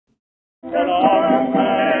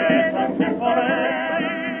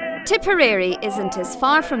Tipperary isn't as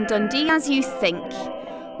far from Dundee as you think.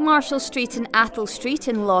 Marshall Street and Athol Street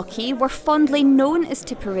in Lochee were fondly known as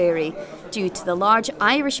Tipperary due to the large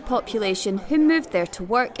Irish population who moved there to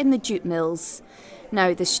work in the jute mills.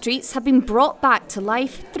 Now the streets have been brought back to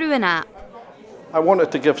life through an app. I wanted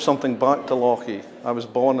to give something back to Lochee. I was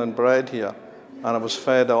born and bred here, and I was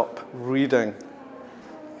fed up reading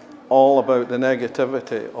all about the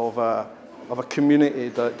negativity of a community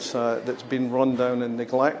that's been run down and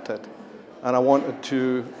neglected. And I wanted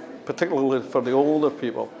to, particularly for the older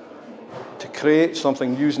people, to create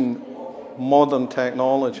something using modern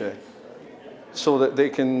technology so that they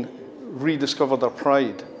can rediscover their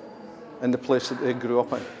pride in the place that they grew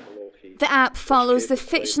up in. The app follows the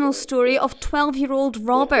fictional story of 12-year-old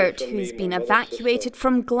Robert, who's been evacuated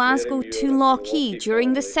from Glasgow to Lochee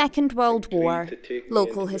during the Second World War.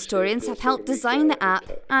 Local historians have helped design the app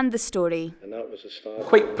and the story.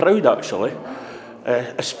 Quite proud actually,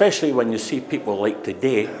 especially when you see people like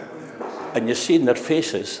today and you see in their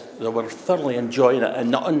faces they were thoroughly enjoying it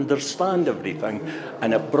and understand everything,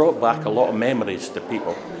 and it brought back a lot of memories to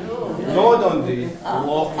people.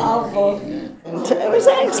 It was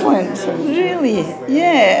excellent, really.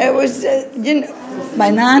 Yeah, it was, you know, my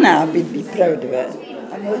nana would be proud of it.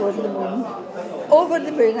 And over the moon. Over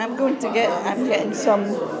the moon, I'm getting some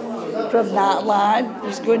from that lad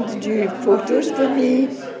who's going to do photos for me.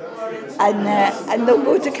 And they'll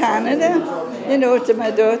go to Canada, you know, to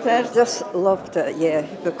my daughter. Just loved it, yeah,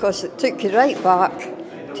 because it took you right back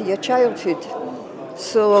to your childhood.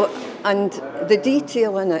 So, and the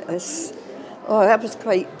detail in it is, oh, that was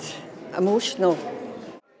quite emotional.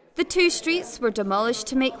 The two streets were demolished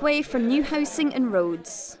to make way for new housing and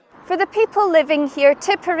roads. For the people living here,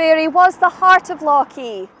 Tipperary was the heart of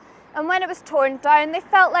Lochee, and when it was torn down they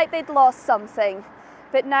felt like they'd lost something.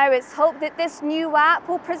 But now it's hoped that this new app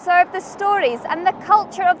will preserve the stories and the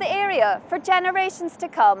culture of the area for generations to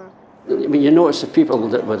come. When you notice the people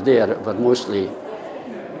that were there were mostly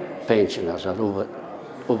pensioners or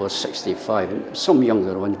over 65, some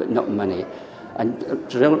younger ones, but not many. And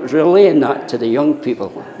relaying that to the young people,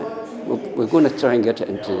 we're going to try and get it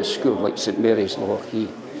into the school like St Mary's Lochee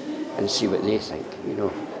and see what they think, you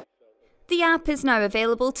know. The app is now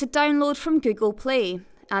available to download from Google Play,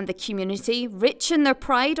 and the community, rich in their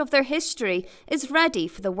pride of their history, is ready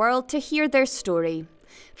for the world to hear their story.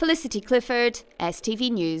 Felicity Clifford,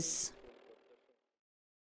 STV News.